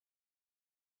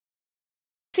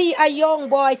See a young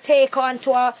boy take on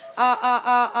to a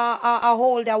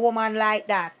older woman like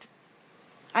that.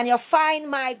 And you find,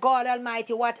 my God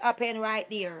Almighty, what happened right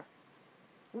there.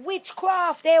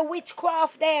 Witchcraft, they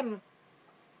witchcraft them.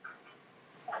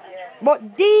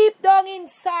 But deep down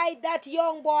inside, that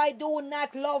young boy do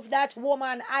not love that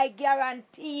woman. I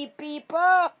guarantee,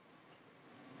 people.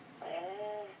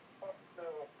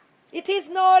 It is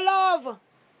no love.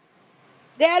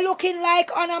 They're looking like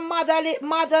on a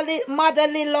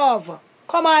motherly love.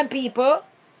 Come on, people.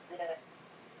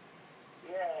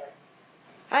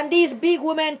 And these big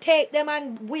women take them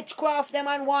and witchcraft them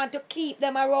and want to keep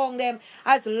them around them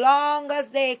as long as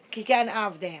they can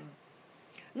have them.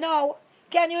 Now,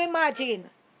 can you imagine?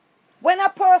 When a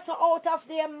person out of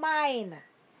their mind,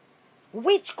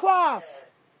 witchcraft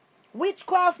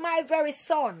my very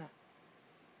son,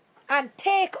 and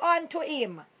take on to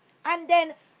him, and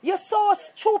then you're so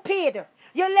stupid,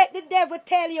 you let the devil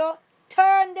tell you,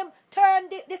 turn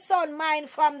the son mind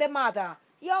from the mother.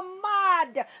 You're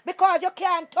mad because you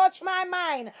can't touch my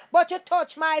mind, but you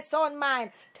touch my son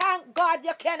mind. Thank God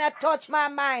you cannot touch my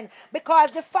mind,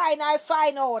 because the fine I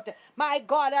find out, my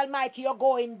God Almighty, you're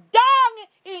going down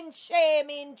in shame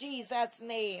in Jesus'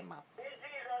 name.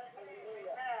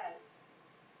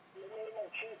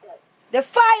 The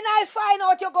fine I find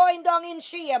out, you're going down in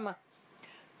shame.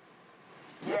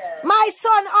 My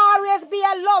son always be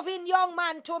a loving young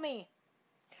man to me.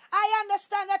 I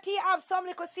understand that he have some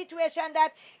little situation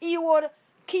that he would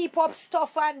keep up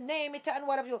stuff and name it and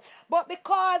whatever you. But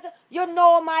because you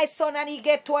know my son and he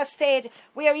get to a stage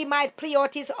where he might play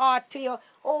out his heart to you.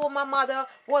 Oh, my mother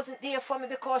wasn't there for me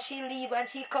because she leave and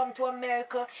she come to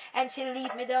America and she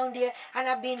leave me down there and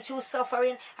I've been through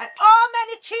suffering. And how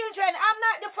many children? I'm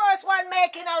not the first one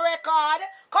making a record.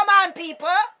 Come on, people.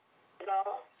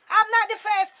 No. I'm not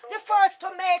the first to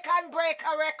make and break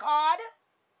a record.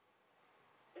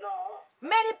 No.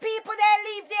 Many people, they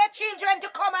leave their children to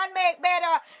come and make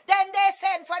better than they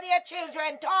send for their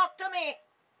children. Talk to me.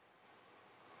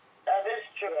 That is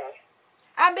true.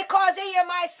 And because you hear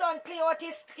my son play out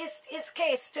his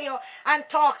case to you and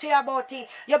talk to you about it,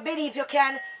 you believe you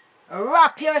can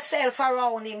wrap yourself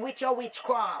around him with your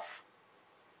witchcraft.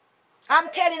 I'm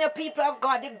telling you, people of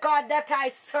God, the God that I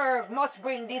serve must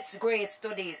bring disgrace to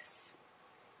this.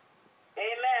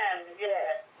 Amen.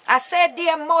 Yes. I said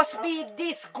there must be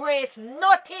disgrace,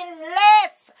 nothing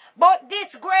less but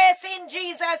disgrace in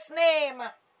Jesus' name.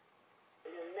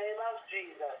 In the name of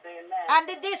Jesus, amen. And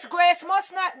the disgrace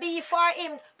must not be for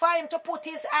him to put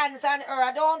his hands on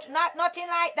her. Nothing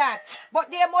like that. But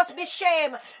there must be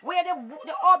shame where the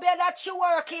obey that she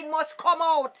work in must come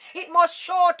out. It must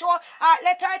show to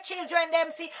let our children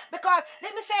them see. Because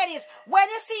let me say this, when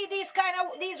you see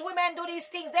these women do these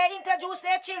things, they introduce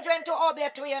their children to obey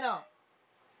to, you know.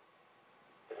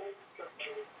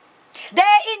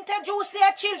 They introduce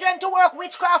their children to work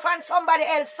witchcraft on somebody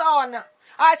else's son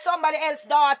or somebody else's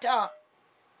daughter.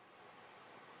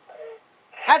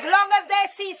 As long as they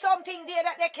see something there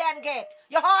that they can get.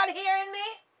 You all hearing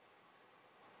me?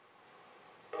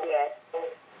 Yes.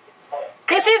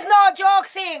 This is no joke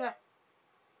thing.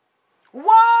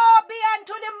 Woe be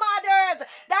unto the mothers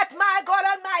that my God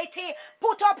Almighty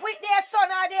put up with their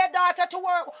son or their daughter to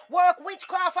work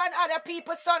witchcraft on other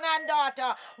people's son and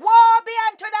daughter. Woe be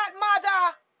unto that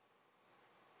mother.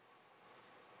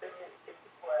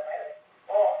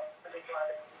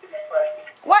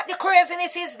 What the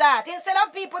craziness is that? Instead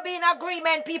of people being in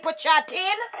agreement, people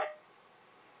chatting.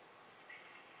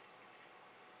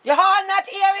 You all not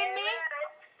hearing me?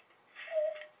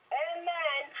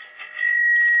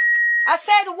 I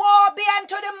said, woe be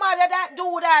unto the mother that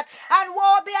do that, and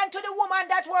woe be unto the woman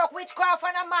that work witchcraft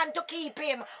on a man to keep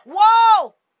him.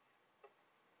 Woe!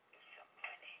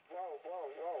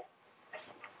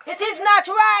 It is not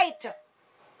right.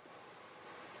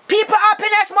 People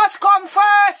happiness must come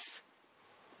first.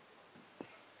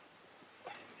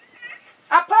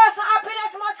 A person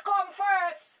happiness must come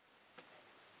first.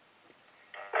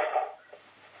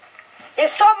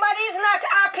 If somebody is not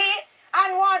happy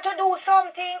and want to do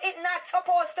something, it's not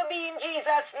supposed to be in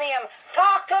Jesus' name.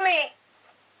 Talk to me.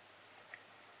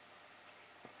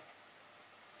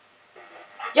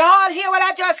 You all hear what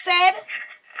I just said?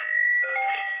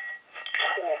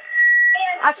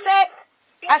 I said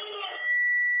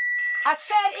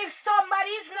if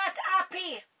somebody is not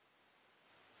happy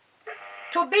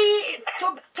to be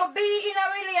in a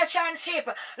relationship,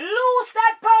 lose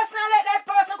that person and let that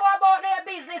person go about their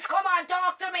business. Come on,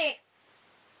 talk to me.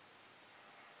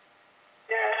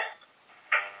 Yeah.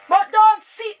 But don't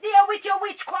sit there with your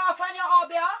witchcraft and your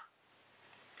hobby.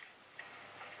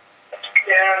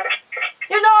 Yeah.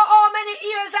 You know how many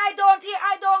years I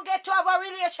don't get to have a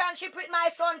relationship relationship with my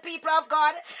son, people of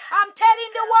God. I'm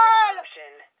telling the world.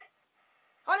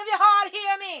 All of you all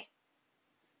hear me?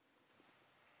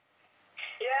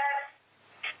 Yeah.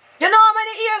 You know how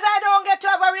many years I don't get to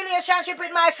have a relationship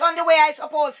with my son the way I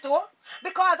supposed to?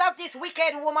 Because of this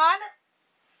wicked woman.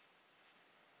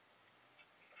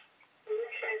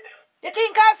 You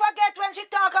think I forget when she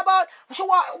talk about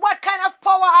what kind of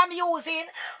power I'm using?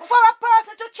 For a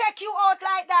person to check you out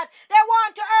like that, they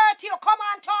want to hurt you. Come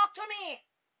on, talk to me.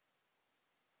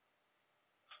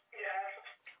 Yeah.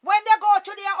 When they go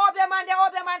to their other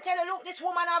man tell you, look, this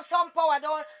woman have some power.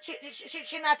 Don't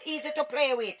she not easy to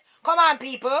play with. Come on,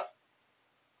 people.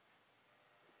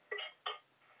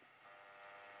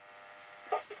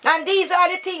 And these are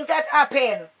the things that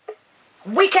happen.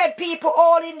 Wicked people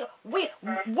all in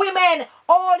women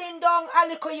all in down a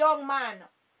little young man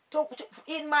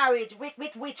in marriage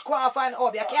with witchcraft and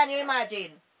obia. Can you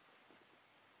imagine?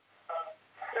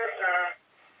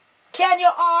 Can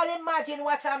you all imagine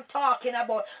what I'm talking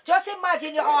about? Just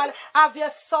imagine you all have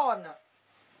your son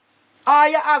or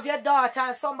you have your daughter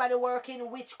and somebody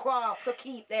working witchcraft to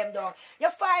keep them down.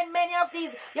 You find many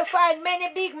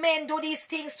big men do these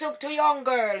things to young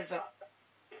girls.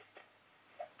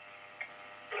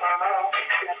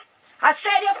 I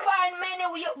said you find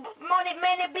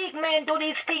many big men do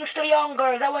these things to young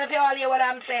girls. I want you all hear what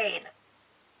I'm saying.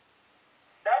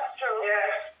 That's true.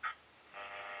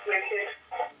 Yeah.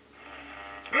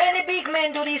 Many big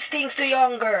men do these things to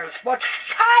young girls. But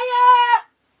fire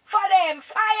for them.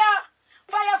 Fire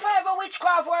for every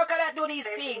witchcraft worker that do these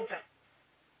things.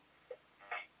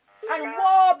 And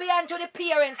woe be unto the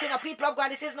parents, people of God,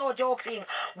 this is no joke thing.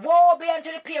 Woe be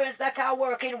unto the parents that are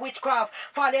working witchcraft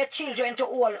for their children to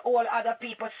all other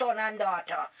people's son and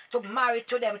daughter, to marry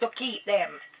to them, to keep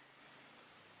them.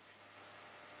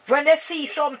 When they see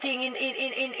something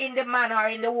in the man or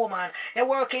in the woman, they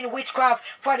work in witchcraft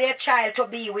for their child to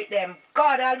be with them.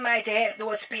 God Almighty help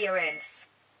those parents.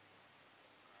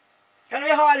 Can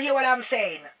we all hear what I'm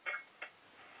saying?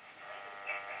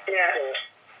 Yeah.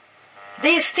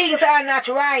 These things are not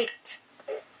right.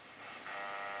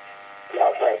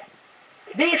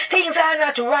 These things are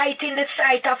not right in the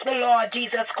sight of the Lord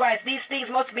Jesus Christ. These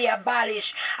things must be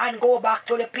abolished and go back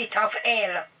to the pit of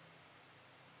hell.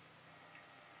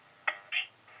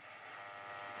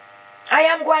 I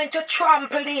am going to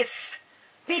trample this.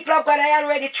 People of God, I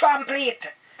already trample it.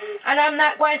 And I'm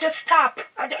not going to stop.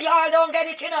 Y'all don't get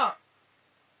it, you know.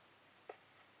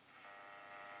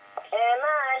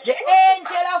 Amen. The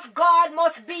angel of God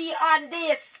must be on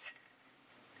this.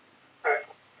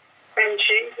 In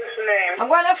Jesus' name. I'm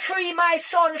going to free my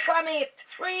son from it.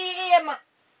 Free him.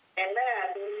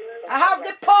 Amen. I have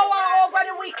the power over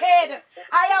the wicked.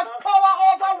 I have power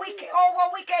over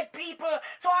wicked people.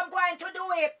 So I'm going to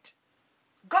do it.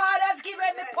 God has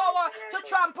given me power to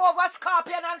trample over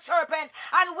scorpion and serpent.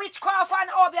 And witchcraft and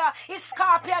obia is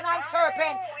scorpion and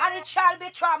serpent. And it shall be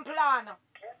trampled on.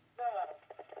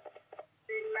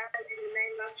 In the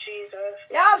name of Jesus.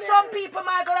 You have some people,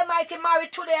 my God Almighty,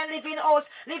 married today and live in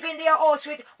their house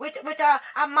with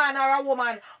a man or a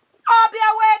woman.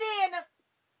 Obia wedding.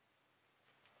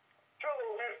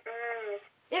 True.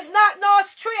 It's not no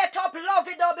straight up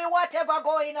lovey-dovey whatever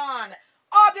going on.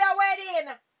 Obia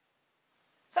wedding.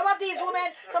 Some of these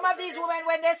women,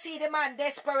 when they see the man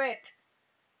desperate,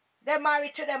 they marry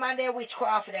to them and they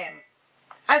witchcraft them.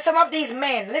 And some of these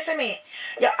men, listen to me,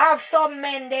 you have some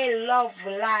men, they love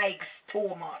likes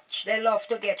too much. They love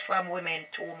to get from women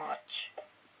too much.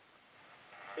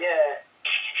 Yeah.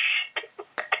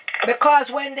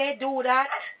 Because when they do that,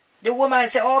 the woman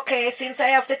say, okay, since I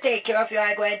have to take care of you,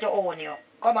 I'm going to own you.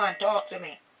 Come on, talk to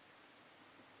me.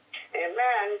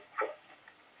 Amen.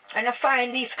 And I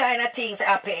find these kind of things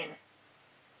happen.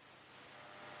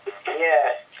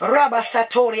 Yeah. Rabba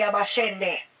Satoria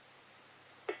Bashende.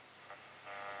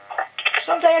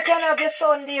 Sometimes you can have your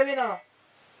son there, you know.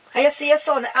 And you see your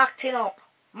son acting up.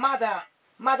 Mother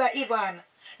Ivan.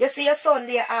 You see your son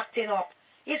there acting up.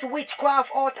 It's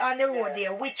witchcraft out on the road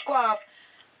there. Witchcraft.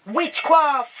 It's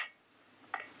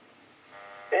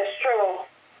true.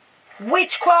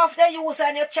 Witchcraft they use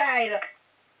on your child.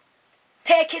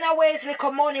 Taking away his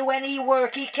little money when he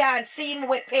work, he can't see him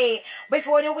with pay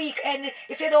before the weekend.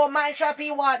 If you don't mind shop,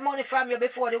 he want money from you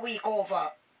before the week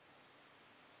over.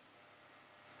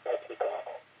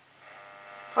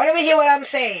 Let me hear what I'm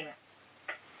saying.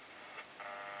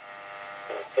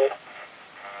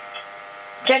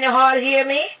 Can you all hear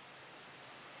me?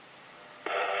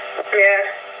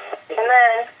 Yeah.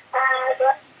 Amen.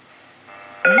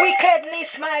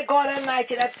 Wickedness, my God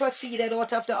Almighty, that proceeded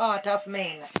out of the heart of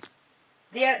men.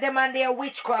 Them and their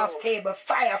witchcraft table.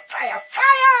 Fire.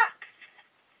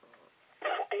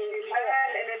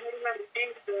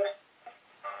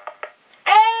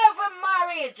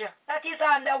 that is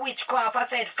under witchcraft. I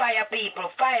said fire, people,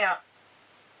 fire.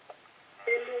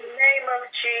 In the name of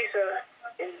Jesus.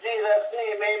 In Jesus'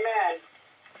 name, amen.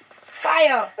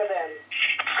 Fire. For them.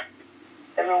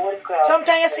 Every witchcraft.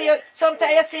 Sometimes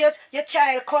you see your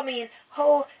child come in,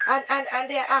 and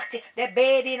they're acting, they're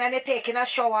bathing and they're taking a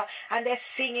shower and they're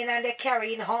singing and they're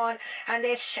carrying on and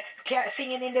they're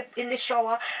singing in the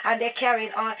shower and they're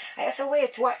carrying on. I say,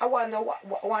 wait, I wonder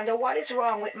what is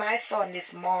wrong with my son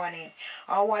this morning,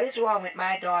 or what is wrong with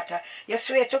my daughter. You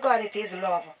swear to God it is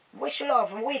love. Which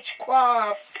love?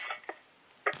 Witchcraft.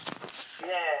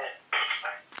 Yeah.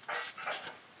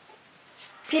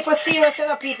 People serious, you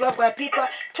know, people of God. People,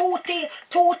 two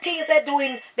things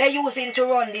they're using to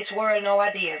run this world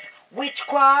nowadays.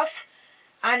 Witchcraft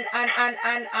and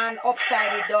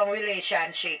upside down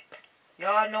relationship. You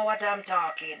all know what I'm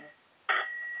talking.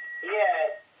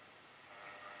 Yeah.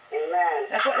 Amen.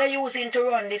 That's what they're using to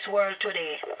run this world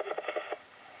today.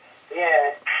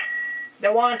 Yeah. They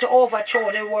want to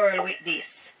overthrow the world with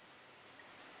this.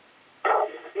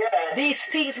 Yeah. These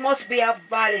things must be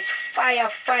abolished. Fire,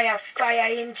 fire,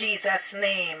 fire in Jesus'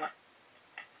 name.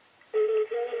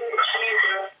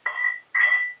 Jesus.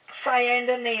 Fire in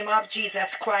the name of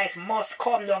Jesus Christ must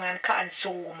come down and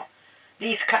consume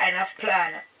these kind of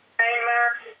plan.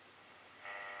 Amen.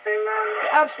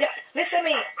 Amen. Listen to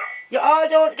me. You all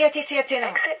don't get it yet, you know.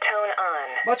 Exit tone on.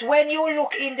 But when you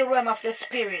look in the realm of the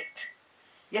spirit,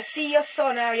 you see your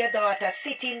son or your daughter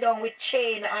sitting down with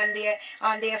chain on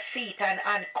their feet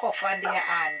and cuff on their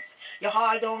hands. You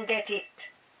all don't get it.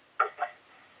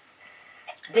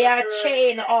 They are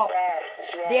chained up.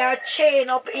 They are chained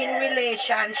up in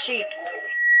relationship.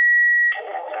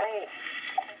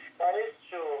 That is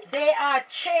true. They are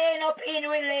chained up in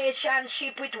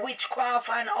relationship with witchcraft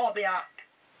and obia.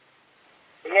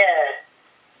 Yeah.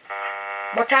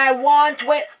 But I want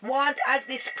as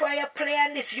this prayer play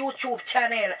on this YouTube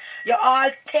channel, you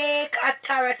all take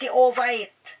authority over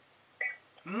it.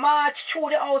 March through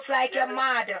the house like you're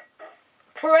mad.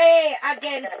 Pray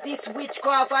against this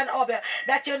witchcraft and obia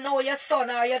that you know your son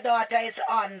or your daughter is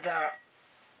under.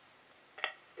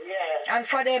 Yeah. And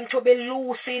for them to be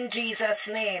loose in Jesus'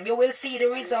 name. You will see the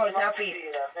result of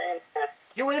it.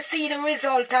 You will see the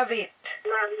result of it.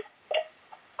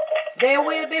 They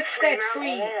will be set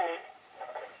free.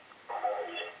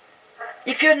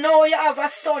 If you know you have a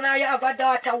son or you have a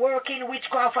daughter working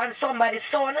witchcraft on somebody's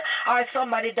son or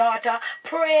somebody's daughter,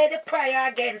 pray the prayer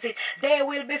against it. They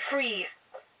will be free.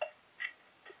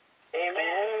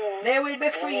 Amen. They will be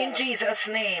free in Jesus'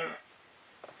 name.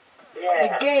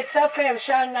 Yeah. The gates of hell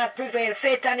shall not prevail.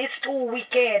 Satan is too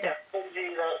wicked. In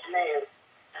Jesus' name.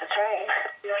 That's right.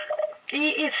 He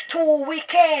is too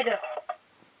wicked.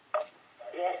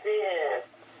 Yes, he is.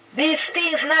 These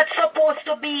things not supposed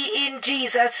to be in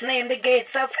Jesus' name. The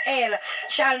gates of hell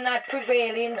shall not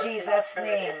prevail in Jesus'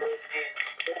 name.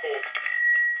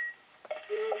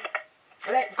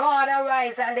 Let God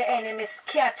arise and the enemy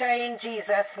scatter in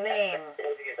Jesus' name.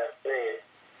 In Jesus' name.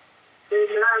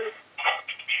 Amen.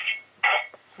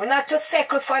 We're not to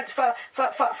sacrifice for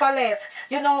less.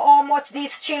 You know how much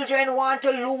these children want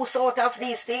to lose out of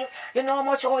these things. You know how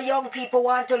much our young people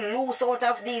want to lose out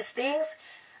of these things.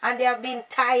 And they have been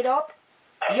tied up.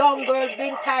 Young girls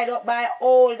been tied up by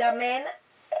older men.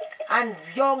 And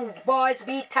young boys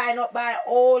be tied up by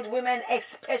old women,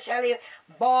 especially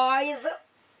boys.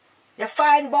 You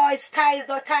find boys tied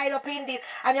up in this.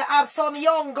 And you have some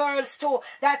young girls too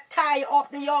that tie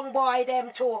up the young boy them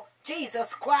too.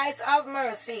 Jesus Christ, have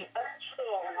mercy. That's true,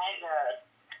 my God.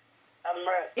 Have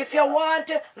mercy.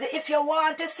 If you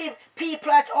want to see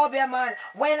people at Oberman,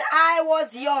 when I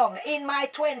was young, in my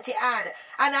 20s,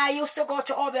 and I used to go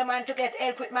to Oberman to get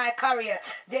help with my career,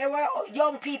 there were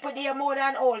young people there more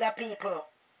than older people.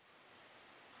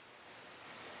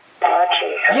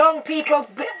 Young people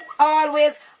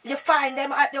always, you find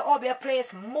them at the Ober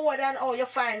place more than how you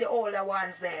find the older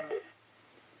ones them.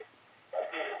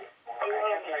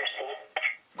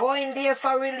 Going there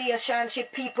for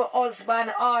relationship, people,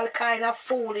 husband, all kind of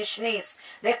foolishness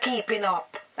they're keeping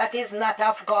up. That is not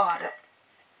of God.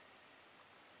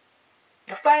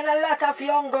 You find a lot of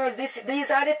young girls, these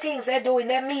are the things they're doing.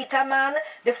 They meet a man,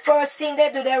 the first thing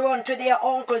they do, they run to their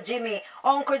Uncle Jimmy.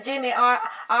 Uncle Jimmy or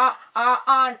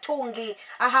Aunt Tungi,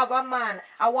 I have a man,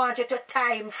 I want you to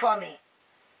tie him for me.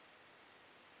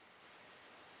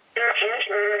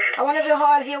 I wonder if you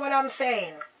all hear what I'm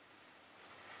saying.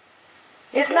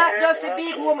 It's not just the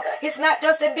big woman. It's not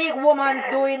just the big woman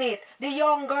doing it. The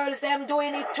young girls, them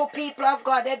doing it to people of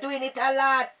God. They're doing it a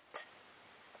lot.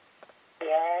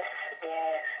 Yes,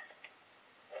 yes.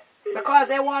 Because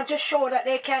they want to show that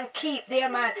they can keep their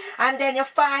man. And then you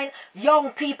find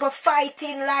young people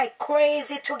fighting like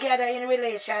crazy together in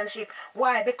relationship.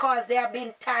 Why? Because they have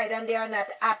been tied and they are not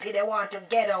happy. They want to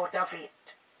get out of it.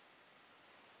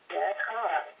 That's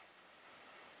hard.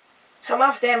 Some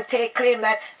of them take claim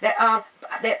that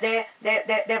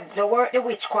they work the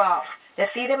witchcraft. They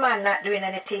see the man not doing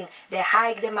anything. They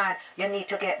hide the man. You need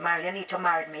to get married. You need to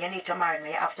marry me. You need to marry me.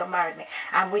 You have to marry me.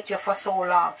 I'm with you for so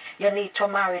long. You need to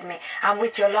marry me. I'm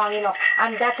with you long enough.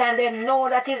 And that time they know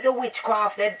that is the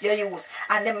witchcraft that you use.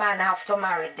 And the man have to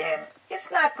marry them.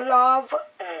 It's not love.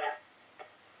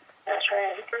 That's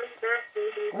right.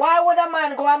 Why would a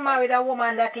man go and marry a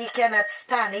woman that he cannot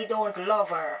stand? He don't love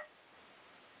her.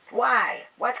 Why?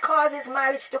 What causes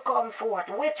marriage to come forth?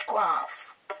 Witchcraft.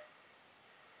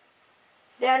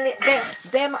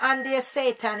 Them and their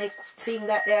satanic thing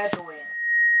that they are doing.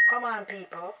 Come on,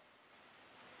 people.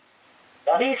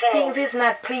 These things is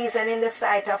not pleasing in the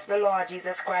sight of the Lord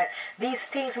Jesus Christ. These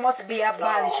things must be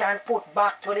abolished and put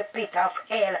back to the pit of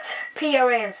hell.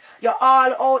 Parents, you're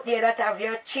all out there that have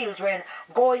your children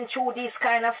going through these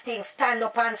kind of things. Stand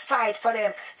up and fight for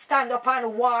them. Stand up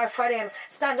and war for them.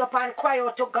 Stand up and cry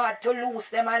out to God to loose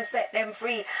them and set them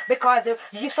free. Because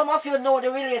some of you know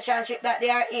the relationship that they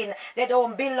are in. They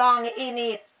don't belong in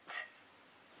it.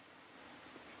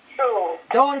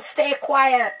 Don't stay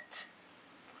quiet.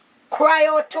 Cry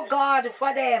out to God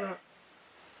for them.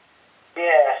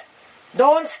 Yeah.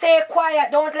 Don't stay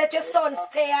quiet. Don't let your son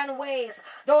stay on ways.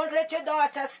 Don't let your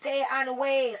daughter stay on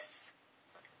ways.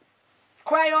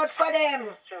 Cry out for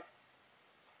them.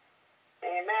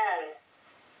 Amen.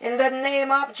 In the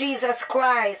name of Jesus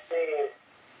Christ.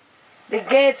 The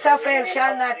gates of hell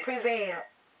shall not prevail.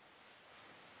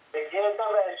 The gates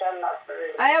of hell shall not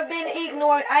prevail.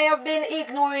 I have been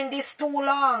ignoring this too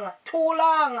long. Too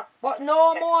long. But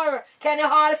no more. Can you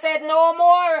all say no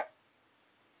more?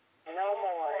 No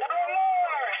more.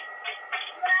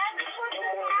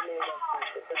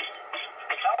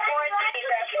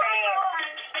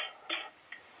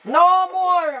 No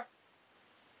more.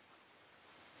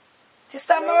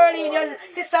 Sister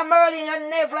Merlin, your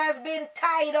navel has been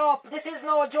tied up. This is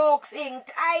no joke thing.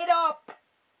 Tied up.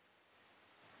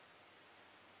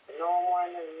 No more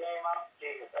in the name of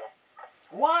Jesus.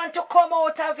 Want to come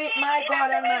out of it, my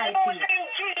God Almighty.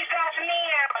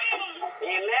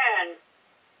 Amen.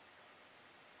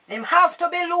 Him have to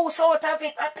be loose out of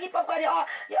it. And people, God,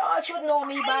 you all should know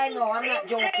me by now. I'm not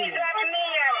joking.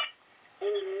 In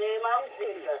the name of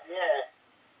Jesus,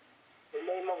 yeah. In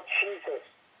the name of Jesus.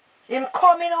 Him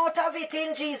coming out of it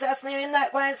in Jesus' name. Him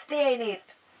not going to stay in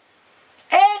it.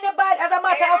 Anybody, as a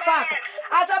matter of fact,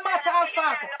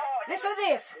 listen to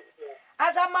this.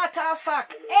 As a matter of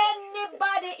fact,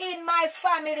 anybody in my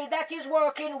family that is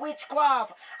working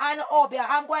witchcraft and obia,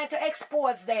 I'm going to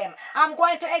expose them. I'm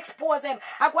going to expose them.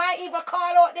 I'm going to even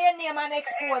call out their name and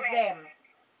expose them.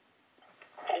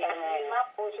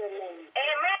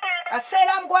 I said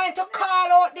I'm going to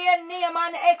call out their name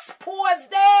and expose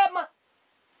them.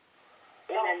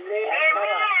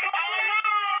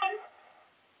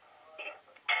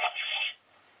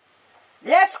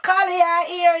 Yes, Kali, I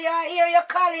hear you,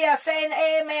 Kali, saying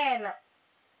amen. And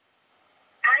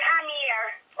I'm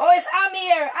here. Oh, it's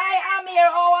Amir. Hi, Amir,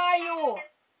 how are you?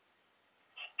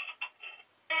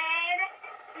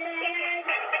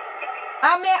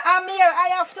 Amir, I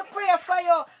have to pray for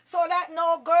you so that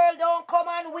no girl don't come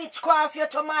and witchcraft you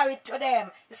to marry to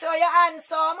them. So you're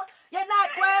handsome. You're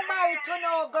not going married to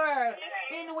no girl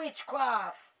in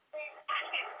witchcraft.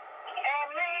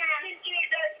 Amen. In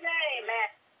Jesus' name.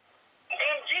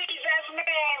 In Jesus'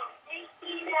 name.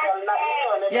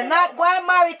 You're not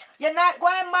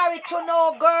going married to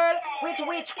no girl with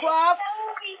witchcraft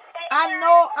and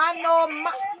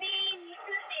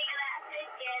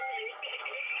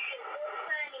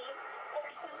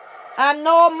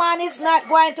no man is not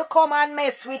going to come and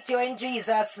mess with you in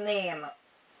Jesus' name.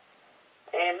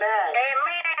 Amen.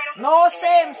 Amen. No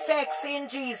same sex in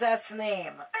Jesus'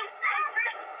 name.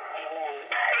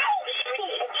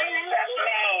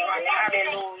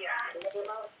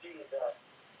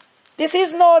 This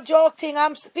is no joke thing.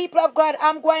 People of God,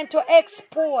 I'm going to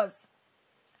expose.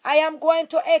 I am going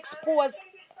to expose.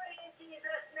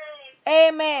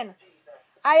 Amen.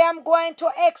 I am going to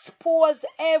expose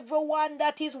everyone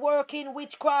that is working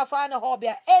witchcraft and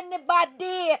hobby.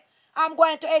 Anybody, I'm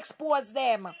going to expose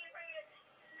them.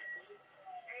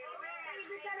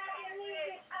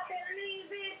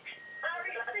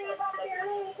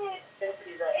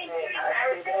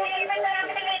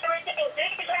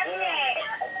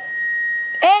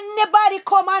 Anybody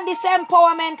come on this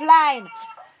empowerment line.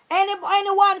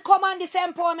 Anyone come on this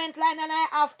empowerment line and I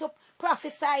have to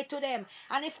prophesy to them.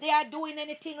 And if they are doing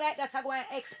anything like that, I'm going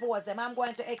to expose them. I'm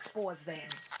going to expose them.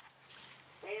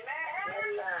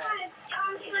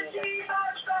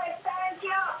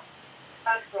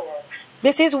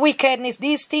 This is wickedness.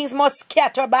 These things must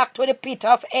scatter back to the pit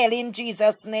of hell in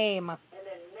Jesus' name.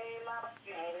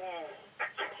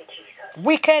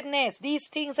 Wickedness. These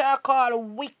things are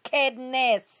called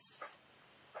wickedness.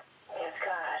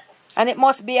 And it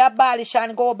must be abolished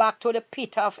and go back to the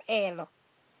pit of hell.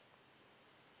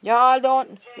 You all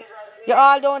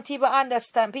don't even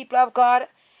understand. People of God,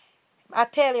 I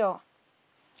tell you,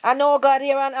 I know God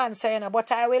hear and answer,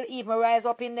 but I will even rise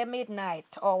up in the midnight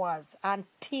hours and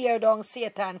tear down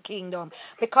Satan's kingdom.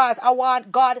 Because I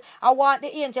want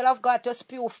the angel of God to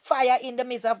spew fire in the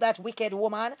midst of that wicked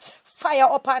woman. Fire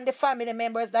upon the family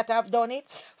members that have done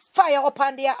it. Fire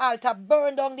upon their altar.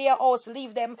 Burn down their house.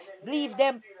 Leave them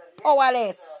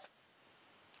powerless.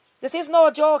 This is no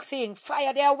joke thing.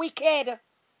 Fire, they are wicked.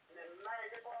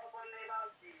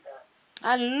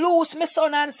 And loose my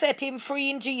son and set him free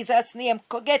in Jesus' name.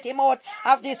 Get him out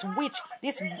of this witch,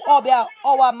 this obia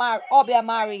marriage.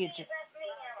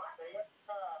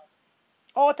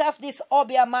 Out of this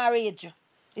obia marriage.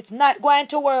 It's not going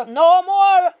to work no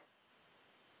more.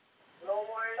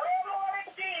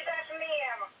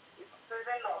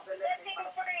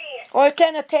 Or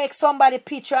can you take somebody's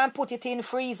picture and put it in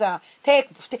freezer?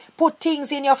 Put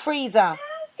things in your freezer.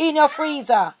 In your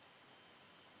freezer.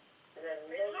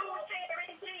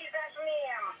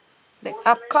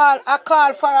 I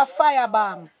call for a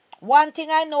firebomb. One thing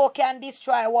I know can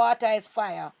destroy water is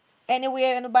fire.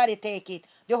 Anywhere anybody take it.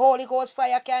 The Holy Ghost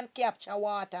fire can capture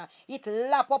water. It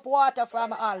lap up water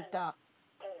from altar.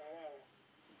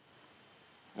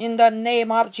 In the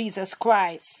name of Jesus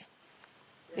Christ.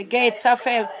 The gates of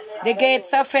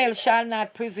hell shall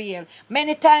not prevail.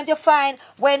 Many times you find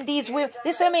when these women,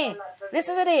 listen to me,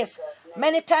 listen to this.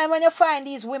 Many times when you find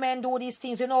these women do these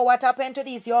things, you know what happened to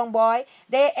these young boys?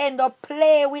 They end up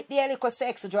play with their little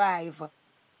sex drive.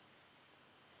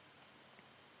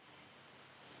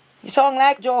 You sound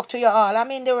like joke to you all. I'm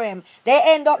in the room. They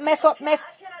end up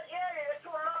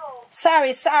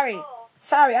Sorry,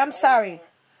 I'm sorry.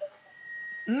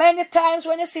 Many times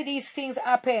when you see these things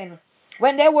happen,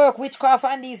 when they work witchcraft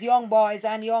on these young boys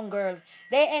and young girls,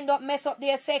 they end up mess up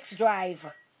their sex drive.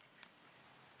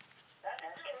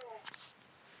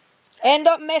 End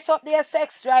up mess up their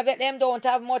sex drive that them don't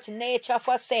have much nature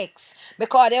for sex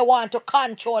because they want to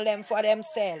control them for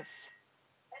themselves.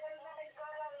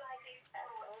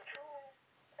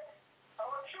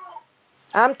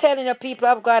 I'm telling you, people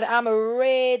of God, I'm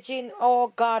raging.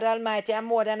 Oh God Almighty, I'm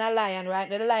more than a lion right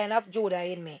now. The Lion of Judah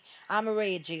in me. I'm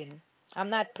raging.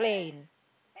 I'm not playing.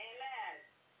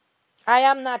 I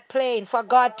am not playing. For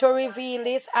God to reveal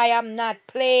this, I am not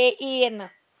playing.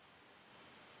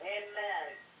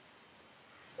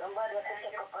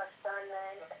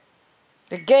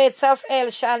 The gates of hell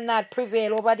shall not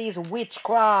prevail over these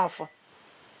witchcraft.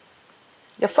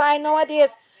 You find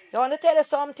nowadays, you want to tell you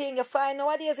something, you find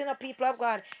nowadays in the people of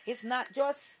God, it's not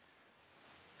just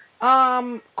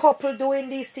couple doing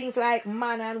these things like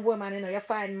man and woman, you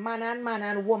find man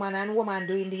and woman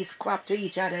doing these crap to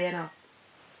each other, Yeah.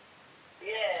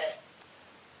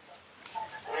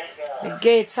 The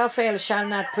gates of hell shall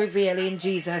not prevail in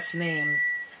Jesus' name.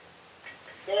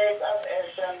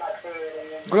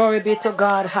 Glory be to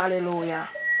God. Hallelujah.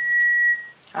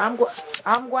 I'm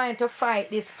going to fight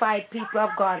this fight, people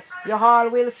of God. You all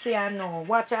will see and know.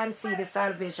 Watch and see the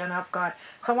salvation of God.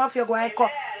 Some of you going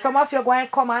to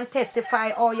come and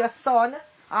testify, or your son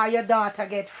or your daughter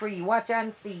get free. Watch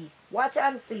and see. Watch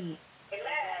and see.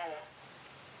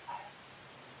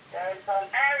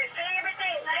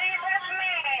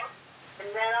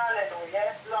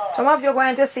 Some of you are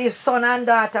going to see son and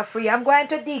daughter free. I'm going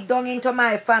to dig down into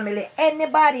my family.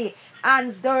 Anybody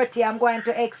hands dirty, I'm going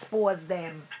to expose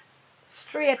them.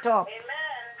 Straight up. Amen.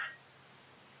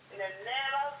 In the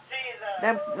name of Jesus.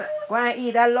 They're going to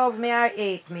either love me or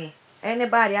hate me.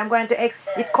 Anybody, I'm going to...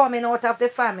 It coming out of the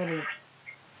family.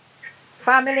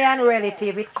 Family and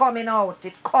relative, it coming out.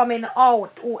 It coming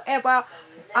out. Whoever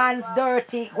hands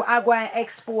dirty, I'm going to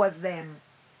expose them.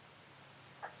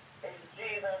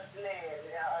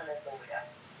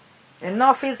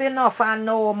 Enough is enough and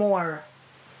no more.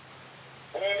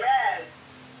 Amen.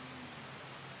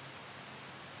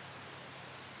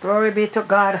 Glory be to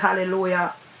God.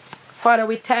 Hallelujah. Father,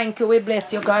 we thank you. We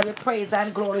bless you, God. We praise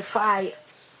and glorify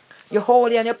Your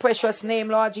holy and your precious name,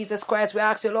 Lord Jesus Christ. We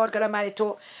ask you, Lord God Almighty,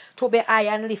 to be high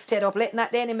and lifted up. Let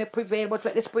not the enemy prevail, but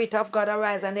let the Spirit of God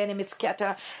arise and the enemy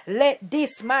scatter. Let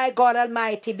this, my God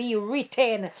Almighty, be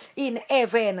written in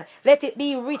heaven. Let it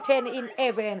be written in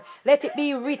heaven. Let it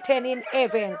be written in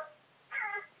heaven.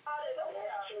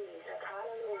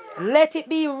 Let it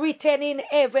be written in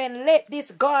heaven. Let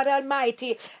this God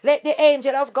Almighty, let the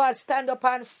angel of God stand up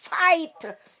and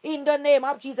fight in the name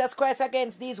of Jesus Christ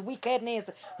against these wickedness.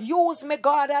 Use me,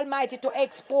 God Almighty, to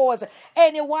expose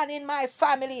anyone in my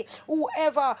family,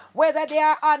 whoever, whether they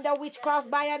are under witchcraft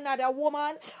by another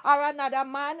woman or another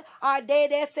man, or they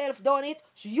themselves done it.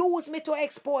 Use me to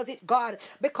expose it, God,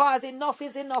 because enough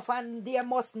is enough and there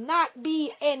must not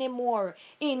be any more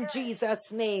in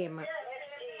Jesus' name.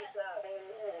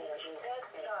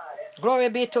 Glory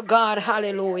be to God.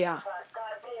 Hallelujah.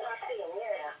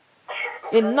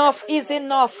 Enough is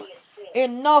enough.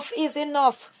 Enough is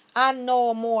enough and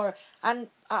no more. And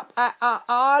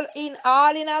all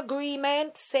in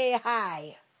agreement, say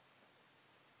hi.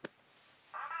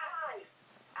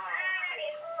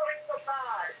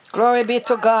 Glory be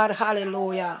to God.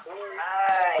 Hallelujah.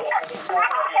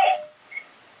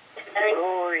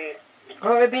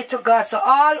 Glory be to God. So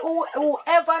all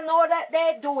whoever know that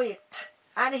they do it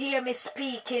and hear me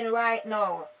speaking right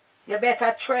now, you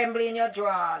better tremble in your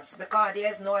drawers, because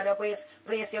there's no other place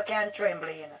you can tremble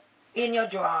in your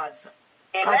drawers,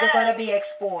 because you're going to be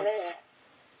exposed.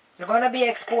 You're going to be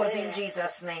exposed in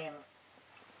Jesus' name.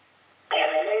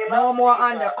 No more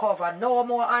undercover. No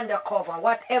more undercover.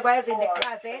 Whatever is in the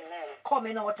closet,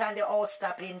 coming out and the house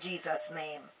stop in Jesus'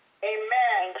 name.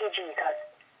 Amen. Thank you, Jesus.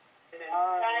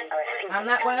 I'm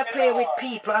not going to play with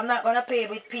people. I'm not going to play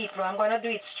with people. I'm going to do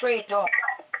it straight up.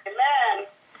 Amen.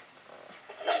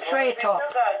 Straight up.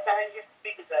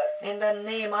 In the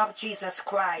name of Jesus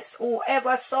Christ.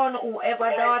 Whoever son,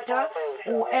 whoever daughter,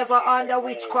 whoever under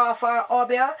witchcraft or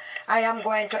obia, I am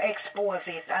going to expose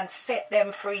it and set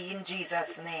them free in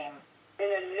Jesus' name. In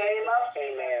the name of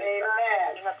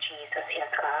Jesus, yes,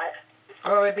 God.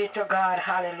 Glory be to God.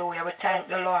 Hallelujah. We thank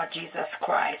the Lord Jesus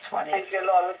Christ for this. Thank you,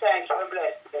 Lord. We thank you. We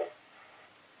bless you.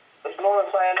 We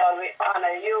glorify you, Lord. We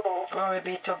honor you. Glory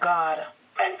be to God.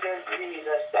 Thank you,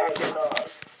 Jesus. Thank you, Lord.